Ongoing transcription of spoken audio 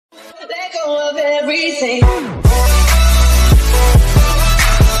of everything.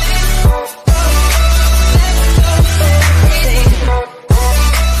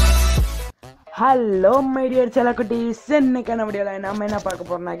 Hello my dear செல்லக்குட்டீஸ், இன்னைக்கான வீடியோவில் நம்ம என்ன பார்க்க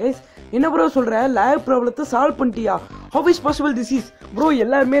போறோம்னா கைஸ், என்ன ப்ரோ சொல்கிற லேப் ப்ராப்ளத்தை சால்வ் பண்ணிட்டியா? How is possible this is bro?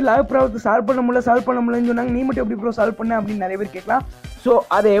 எல்லாருமே லேப் ப்ராப்ளத்தை சால்வ் பண்ண முடியலன்னு சொன்னாங்க. நீ மட்டும் எப்படி ப்ரோ சால்வ் பண்ண அப்படின்னு நிறைய பேர் கேட்கலாம். ஸோ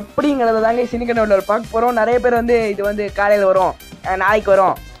அது எப்படிங்கிறத தாங்க இன்னைக்கான வீடியோவில் பார்க்க போகிறோம். நிறைய பேர் வந்து இது வந்து காலையில் வரும், நாளைக்கு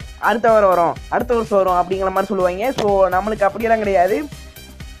வரும், அடுத்த வாரம் வரும், அடுத்த வருஷம் வரும் அப்படிங்கிற மாதிரி சொல்லுவாங்க. ஸோ நம்மளுக்கு அப்படியெல்லாம் கிடையாது.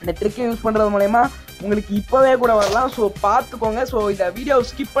 இந்த ட்ரிக்கை யூஸ் பண்ணுறது மூலயமா உங்களுக்கு இப்போவே கூட வரலாம். ஸோ பார்த்துக்கோங்க. ஸோ இந்த வீடியோ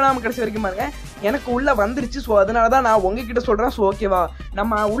ஸ்கிப் பண்ணாமல் கடைசி வரைக்கும் பாருங்க. எனக்கு உள்ளே வந்துருச்சு. ஸோ அதனால தான் நான் உங்ககிட்ட சொல்கிறேன். ஸோ ஓகேவா,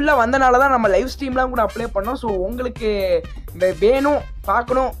 நம்ம உள்ளே வந்தனால தான் நம்ம லைவ் ஸ்ட்ரீம்லாம் கூட அப்ளை பண்ணோம். ஸோ உங்களுக்கு வேணும்,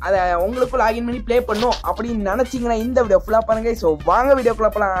 பார்க்கணும், அதை உங்களுக்கும் லாகின் பண்ணி ப்ளே பண்ணணும் அப்படின்னு நினச்சிங்கன்னா இந்த வீடியோ ஃபுல்லாக பாருங்கள். ஸோ வாங்க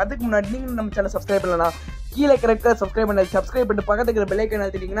வீடியோக்குள்ளே போகலாம். அதுக்கு முன்னாடி நீங்கள் நம்ம சேனல் சப்ஸ்கிரைப் பண்ணலாம், கீழே கரெக்டாக சப்ஸ்கிரைப் பண்ணிட்டு பக்கத்துக்கு இருக்கிற பெல் ஐக்கான்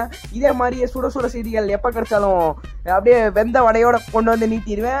அழுத்திட்டீங்கன்னா இதே மாதிரியே சுட சுட செய்திகள் எப்போ கிடைச்சாலும் அப்படியே வெந்த வடையோட கொண்டு வந்து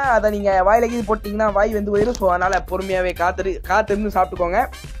நீட்டிடுவேன். அதை நீங்கள் வாயில கீது போட்டிங்கன்னா வாய் வெந்து போயிடும். ஸோ அதனால் பொறுமையாகவே காத்திருந்து சாப்பிட்டுக்கோங்க,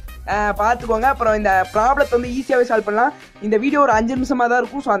 பார்த்துக்கோங்க. அப்புறம் இந்த ப்ராப்ளத்தை வந்து ஈஸியாகவே சால்வ் பண்ணலாம். இந்த வீடியோ ஒரு 5 நிமிஷமாக தான்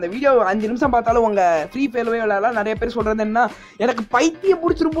இருக்கும். ஸோ அந்த வீடியோ 5 நிமிஷம் பார்த்தாலும் உங்கள் ஃப்ரீ ஃபயர்வே விளையாடலாம். நிறைய பேர் சொல்கிறது என்ன, எனக்கு பைத்தியம்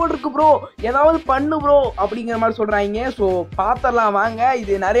பிடிச்சிரும் போல் இருக்கு ப்ரோ, ஏதாவது பண்ணு ப்ரோ அப்படிங்கிற மாதிரி சொல்கிறாங்க. ஸோ பார்த்துடலாம் வாங்க.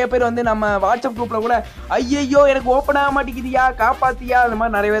 இது நிறைய பேர் வந்து நம்ம வாட்ஸ்அப் குரூப்பில் கூட ஐயையோ எனக்கு ஓப்பன் ஆக மாட்டேங்குதியா, காப்பாத்தியா, அந்த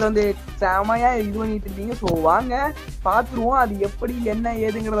மாதிரி நிறைய பேர் வந்து செமையாக இது பண்ணிட்டு இருக்கீங்க. ஸோ வாங்க பார்த்துருவோம் அது எப்படி என்ன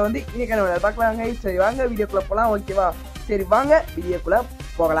ஏதுங்கிறத வந்து இன்னைக்கான பார்க்கலாங்க. சரி வாங்க வீடியோக்குள்ளே போகலாம். ஓகேவா, சரி வாங்க வீடியோக்குள்ளே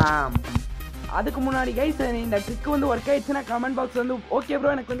போகலாம். அதுக்கு முன்னாடி கைஸ், இந்த ட்ரிக் வந்து ஒர்க் ஆயிடுச்சுன்னா கமெண்ட் பாக்ஸ் வந்து ஓகே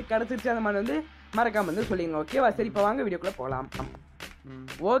ப்ரோ எனக்கு வந்து கிடச்சிருச்சு அந்த மாதிரி வந்து மறக்காம வந்து சொல்லிங்க. ஓகேவா, சரி இப்போ வாங்க வீடியோக்குள்ளே போகலாம்.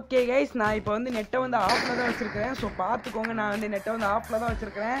 ஓகே கைஸ், நான் இப்போ வந்து நெட்டை வந்து ஆஃபில் தான் வச்சுருக்கிறேன். ஸோ பார்த்துக்கோங்க, நான் வந்து நெட்டை வந்து ஆஃபில் தான்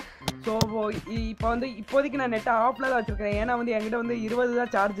வச்சுருக்கிறேன். ஸோ இப்போ வந்து இப்போதைக்கு நான் நெட்டை ஆஃபில் தான் வச்சுருக்கிறேன். ஏன்னா வந்து என்கிட்ட வந்து 20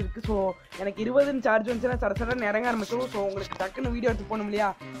 தான் சார்ஜ் இருக்குது. ஸோ எனக்கு 20 சார்ஜ் வந்துச்சுன்னா சடசடன்னு இறங்க ஆரம்பிச்சிடும். ஸோ உங்களுக்கு டக்குன்னு வீடியோ எடுத்து போகணும் இல்லையா,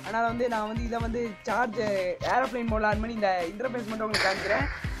 அதனால் வந்து நான் வந்து இதை வந்து சார்ஜ் ஏரோப்ளைன் மோடில் ஆன் பண்ணி இந்த இன்டர்ஃபேஸ் மட்டும் உங்களுக்கு காமிக்கிறேன்.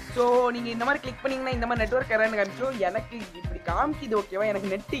 ஸோ நீங்கள் இந்த மாதிரி கிளிக் பண்ணிங்கன்னா இந்த மாதிரி நெட்வொர்க் எரர்னு காமிச்சிடும். எனக்கு இப்படி காமிக்குது. ஓகேவா,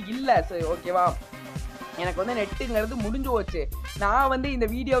 எனக்கு நெட்டு இல்லை. சரி ஓகேவா, எனக்கு வந்து நெட்டுங்கிறது முடிஞ்சு போச்சு. நான் வந்து இந்த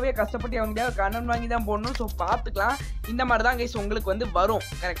வீடியோவே கஷ்டப்பட்டு அவங்க கண்ணன் வாங்கி தான் போடணும். ஸோ பார்த்துக்கலாம். இந்த மாதிரி தான் கைஸ் உங்களுக்கு வந்து வரும்.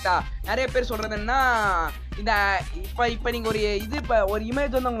 கரெக்டாக நிறைய பேர் சொல்கிறது என்ன, இந்த இப்போ நீங்கள் ஒரு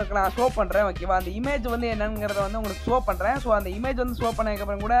இமேஜ் வந்து உங்களுக்கு நான் ஷோ பண்ணுறேன். ஓகேவா, அந்த இமேஜ் வந்து என்னங்கிறத வந்து உங்களுக்கு ஷோ பண்ணுறேன். ஸோ அந்த இமேஜ் வந்து ஷோ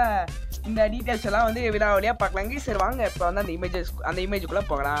பண்ணதுக்கப்புறம் கூட இந்த டீட்டெயில்ஸ் எல்லாம் வந்து வழியாக பார்க்கலாங்க. சரி வாங்க இப்போ வந்து அந்த இமேஜுக்குள்ளே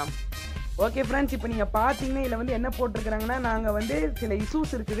போகலாம். ஓகே ஃப்ரெண்ட்ஸ், இப்போ நீங்கள் பார்த்தீங்கன்னா இதில் வந்து என்ன போட்டிருக்கிறாங்கன்னா, நாங்கள் வந்து சில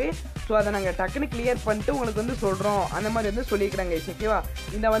இஷ்யூஸ் இருக்குது. ஸோ அதை நாங்கள் டக்குன்னு கிளியர் பண்ணிட்டு உங்களுக்கு வந்து சொல்கிறோம் அந்த மாதிரி வந்து சொல்லியிருக்கிறாங்க. ஓகேவா,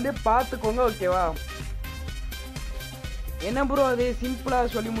 இந்த வந்து பார்த்துக்கோங்க. ஓகேவா, என்ன ப்ரோ அது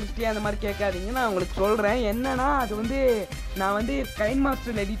சிம்பிளாக சொல்லி முடிச்சுட்டே அந்த மாதிரி கேட்காதீங்க. நான் உங்களுக்கு சொல்கிறேன் என்னன்னா, அது வந்து நான் வந்து கைன்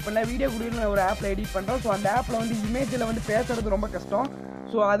மாஸ்டரில் எடிட் பண்ணல, வீடியோ குடியில் ஒரு ஆப்பில் எடிட் பண்ணுறோம். ஸோ அந்த ஆப்பில் வந்து இமேஜில் வந்து பேசுகிறது ரொம்ப கஷ்டம்.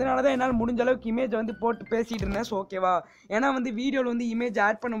 ஸோ அதனால தான் என்னால் முடிஞ்ச அளவுக்கு இமேஜ் வந்து போட்டு பேசிகிட்டு இருந்தேன். ஸோ ஓகேவா, ஏன்னா வந்து வீடியோவில் வந்து இமேஜ்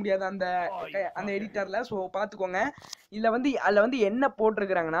ஆட் பண்ண முடியாது அந்த எடிட்டரில். ஸோ பார்த்துக்கோங்க. அதில் வந்து என்ன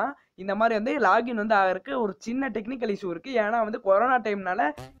போட்டிருக்கிறாங்கன்னா, இந்த மாதிரி வந்து லாகின் வந்து ஆகிறதுக்கு ஒரு சின்ன டெக்னிக்கல் இஷ்யூ இருக்குது. ஏன்னா வந்து கொரோனா டைம்னால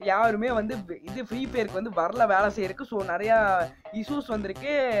யாருமே வந்து இது ஃப்ரீ ஃபயருக்கு வந்து வரல வேலை செய்யறதுக்கு. ஸோ நிறையா இஷ்யூஸ்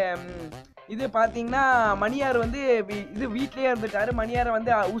வந்திருக்கு. இது பார்த்தீங்கன்னா மணியார் வந்து இது வீட்லேயே இருந்துட்டாரு. மணியாரை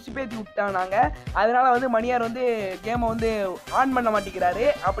வந்து உசுப்பேத்தி விட்டானாங்க. அதனால வந்து மணியார் வந்து கேமை வந்து ஆன் பண்ண மாட்டேங்கிறாரு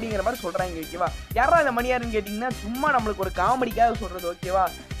அப்படிங்கிற மாதிரி சொல்கிறாங்க. ஓகேவா, யாரா இந்த மணியாருன்னு கேட்டிங்கன்னா சும்மா நம்மளுக்கு ஒரு காமெடிக்காக சொல்கிறது. ஓகேவா,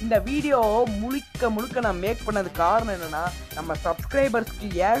 இந்த வீடியோ முழுக்க நான் மேக் பண்ணது காரணம் என்னென்னா, நம்ம சப்ஸ்கிரைபர்ஸ்க்கு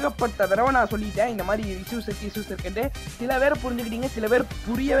ஏகப்பட்ட தடவை நான் சொல்லிட்டேன் இந்த மாதிரி இஷ்யூஸ் இருக்குன்ட்டு. சில பேர் புரிஞ்சுக்கிட்டீங்க, சில பேர்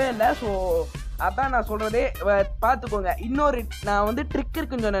புரியவே இல்லை. ஸோ அதான் நான் சொல்கிறதே. பார்த்துக்கோங்க. இன்னொரு நான் வந்து ட்ரிக்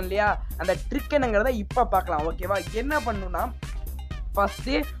இருக்குன்னு சொன்னேன் இல்லையா, அந்த ட்ரிக் என்னங்கிறத இப்போ பார்க்கலாம். ஓகேவா, என்ன பண்ணணும்னா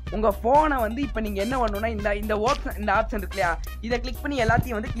ஃபஸ்ட்டு உங்கள் ஃபோனை வந்து இப்போ நீங்கள் என்ன பண்ணணும்னா இந்த ஆப்ஷன் இருக்கு இல்லையா, இதை கிளிக் பண்ணி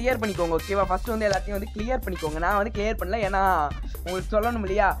எல்லாத்தையும் வந்து கிளியர் பண்ணிக்கோங்க. ஓகேவா, ஃபஸ்ட்டு வந்து எல்லாத்தையும் வந்து கிளியர் பண்ணிக்கோங்க. நான் வந்து கிளியர் பண்ணல, ஏன்னா உங்களுக்கு சொல்லணும்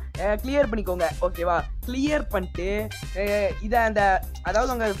இல்லையா, கிளியர் பண்ணிக்கோங்க. ஓகேவா, கிளியர் பண்ணிட்டு இதை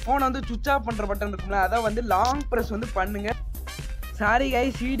அதாவது உங்கள் ஃபோனை வந்து சுவிட்ச் ஆஃப் பண்ணுற பட்டன் இருக்கும்ல, அதை வந்து லாங் ப்ரெஸ் வந்து பண்ணுங்கள். சாரி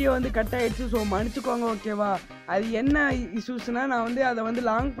கைஸ், வீடியோ வந்து கட் ஆகிடுச்சு. ஸோ மன்னிச்சுக்கோங்க. ஓகேவா, அது என்ன இஷ்யூஸ்னால், நான் வந்து அதை வந்து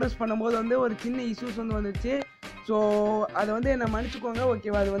லாங் ப்ரெஸ் பண்ணும்போது வந்து ஒரு சின்ன இஷ்யூஸ் வந்து வந்துச்சு. ஸோ அதை வந்து என்னை மன்னிச்சுக்கோங்க.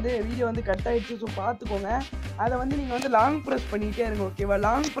 ஓகேவா, அது வந்து வீடியோ வந்து கட் ஆகிடுச்சு. ஸோ பார்த்துக்கோங்க. அதை வந்து நீங்கள் வந்து லாங் ப்ரெஸ் பண்ணிகிட்டே இருங்க. ஓகேவா,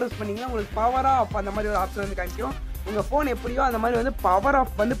 லாங் ப்ரெஸ் பண்ணிங்கன்னா உங்களுக்கு பவர் ஆஃப் அந்த மாதிரி ஒரு ஆப்ஷன் வந்து காமிக்கும். உங்கள் ஃபோன் எப்படியோ அந்த மாதிரி வந்து பவர்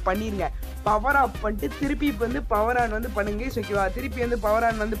ஆஃப் வந்து பண்ணிடுங்க. பவர் ஆஃப் பண்ணிட்டு திருப்பி வந்து பவர் ஆன் வந்து பண்ணுங்க. ஓகேவா, திருப்பி வந்து பவர்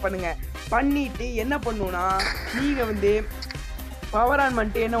ஆன் வந்து பண்ணுங்கள். பண்ணிவிட்டு என்ன பண்ணணுன்னா, நீங்கள் வந்து பவர் ஆன்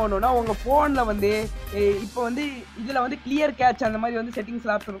பண்ணிட்டு என்ன பண்ணுன்னா உங்கள் ஃபோனில் வந்து இப்போ வந்து இதில் வந்து கிளியர் கேட்ச் அந்த மாதிரி வந்து செட்டிங்ஸ்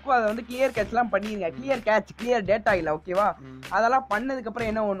ஆப்ஷன் இருக்கும். அதை வந்து கிளியர் கேட்ச்லாம் பண்ணிடுங்க. கிளியர் கேட்ச் கிளியர் டேட்டா இல்லை, ஓகேவா? அதெல்லாம் பண்ணதுக்கப்புறம்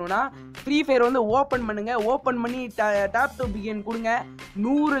என்ன பண்ணுன்னா ஃப்ரீ ஃபயர் வந்து ஓப்பன் பண்ணுங்க. ஓப்பன் பண்ணி டாப் டு பிகின் கொடுங்க.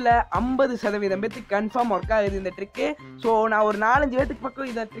 100ல் 50% பேத்துக்கு கன்ஃபார்ம் ஒர்க் ஆகுது இந்த ட்ரிக்கு. ஸோ நான் ஒரு 4-5 பேத்துக்கு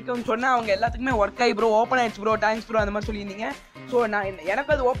பக்கம் இந்த ட்ரிக்கு சொன்னேன். அவங்க எல்லாத்துக்குமே ஒர்க் ஆகி ப்ரோ, ஓப்பன் ஆயிடுச்சு ப்ரோ, தேங்க்ஸ் ப்ரோ அந்த மாதிரி சொல்லியிருந்தீங்க. ஸோ நான்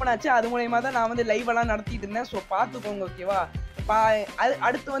எனக்கு அது ஓப்பன் ஆச்சு. அது மூலயமா தான் நான் வந்து லைவ் எல்லாம் நடத்திட்டு இருந்தேன். ஸோ பார்த்துக்கோங்க, ஓகேவா?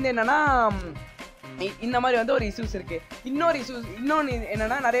 அடுத்து வந்து என்னன்னா இந்த மாதிரி வந்து ஒரு இஷ்யூஸ் இருக்கு. இன்னொன்று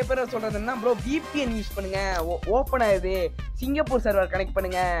என்னன்னா நிறைய பேர் சொல்றது என்ன ப்ரோ, VPN யூஸ் பண்ணுங்க, ஓப்பன் ஆகுது, சிங்கப்பூர் சர்வர் கனெக்ட்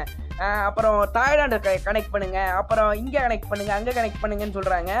பண்ணுங்க, அப்புறம் தாய்லாந்து கனெக்ட் பண்ணுங்க, அப்புறம் இங்கே கனெக்ட் பண்ணுங்க, அங்கே கனெக்ட் பண்ணுங்கன்னு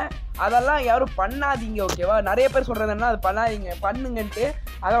சொல்றாங்க. அதெல்லாம் யாரும் பண்ணாதீங்க, ஓகேவா? நிறைய பேர் சொல்றது என்ன, அது பண்ணாதீங்க, பண்ணுங்கன்ட்டு.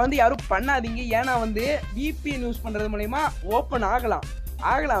 அதை வந்து யாரும் பண்ணாதீங்க. ஏன்னா வந்து VPN யூஸ் பண்றது மூலயமா ஓப்பன் ஆகலாம்,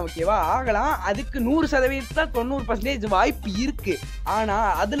 ஓகேவா? ஆகலாம். அதுக்கு 100% 90% வாய்ப்பு இருக்கு. ஆனா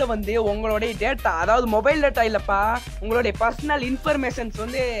அதுல வந்து உங்களுடைய டேட்டா, அதாவது மொபைல் டேட்டா இல்லப்பா, உங்களுடைய பர்சனல் இன்ஃபர்மேஷன்ஸ்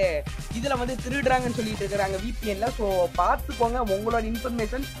வந்து இதுல வந்து திருடுறாங்கன்னு சொல்லிட்டு இருக்கிறாங்க VPNல. ஸோ பார்த்துக்கோங்க, உங்களோட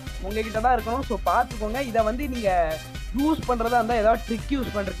இன்ஃபர்மேஷன் உங்ககிட்ட தான் இருக்கணும். ஸோ பார்த்துக்கோங்க. இதை வந்து நீங்க யூஸ் பண்றதா இருந்தால் ஏதாவது ட்ரிக்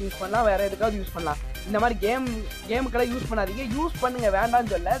யூஸ் பண்ணலாம், வேற எதுக்காவது யூஸ் பண்ணலாம். இந்த மாதிரி கேமுக்கெல்லாம் யூஸ் பண்ணாதீங்க. யூஸ் பண்ணுங்க,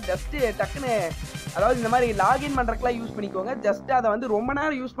 வேண்டாம்னு சொல்ல. ஜஸ்ட் டக்குன்னு, அதாவது இந்த மாதிரி லாகின் பண்ணுறதுக்குலாம் யூஸ் பண்ணிக்கோங்க. ஜஸ்ட் அதை வந்து ரொம்ப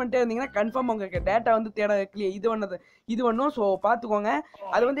நேரம் யூஸ் பண்ணிட்டே இருந்தீங்கன்னா கன்ஃபார்ம் உங்களுக்கு டேட்டா வந்து இது ஒன்றும். ஸோ பார்த்துக்கோங்க.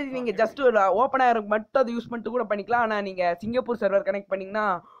 அது வந்து நீங்கள் ஜஸ்ட் ஒரு ஓப்பன் ஆகிறதுக்கு மட்டும் அதை யூஸ் பண்ணிட்டு கூட பண்ணிக்கலாம். ஆனால் நீங்கள் சிங்கப்பூர் சர்வர் கனெக்ட் பண்ணிங்கன்னா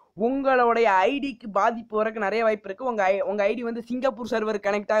உங்களுடைய ஐடிக்கு பாதிப்பு வரக்கு நிறைய வாய்ப்பு இருக்குது. உங்கள் ஐடி வந்து சிங்கப்பூர் சர்வர்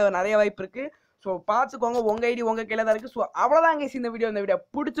கனெக்ட் ஆக நிறைய வாய்ப்பு இருக்குது. ஸோ பார்த்துக்கோங்க, உங்கள் ஐடி உங்கள் கையில் தான் இருக்குது. ஸோ அவ்வளோதான் guys இந்த வீடியோ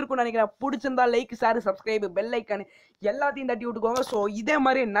பிடிச்சிருக்குன்னு நினைக்கிறேன். பிடிச்சிருந்தா like, share, subscribe, bell icon எல்லாத்தையும் தட்டி விட்டுக்கோங்க. ஸோ இதே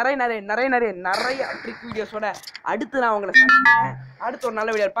மாதிரி நிறைய ட்ரிக் வீடியோஸோட அடுத்து நான் உங்களை சந்திக்கிறேன். அடுத்து ஒரு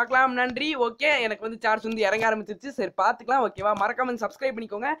நல்ல வீடியோ பார்க்கலாம். நன்றி. ஓகே, எனக்கு வந்து சார்ஜ் வந்து இறங்க ஆரம்பிச்சிருச்சு. சரி பார்த்துக்கலாம், ஓகேவா? மறக்காம சப்ஸ்கிரைப்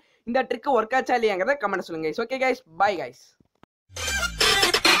பண்ணிக்கோங்க. இந்த ட்ரிக் ஒர்க் ஆச்சா இல்லையாங்கிறத கமெண்ட் சொல்லுங்க. Okay guys, bye guys.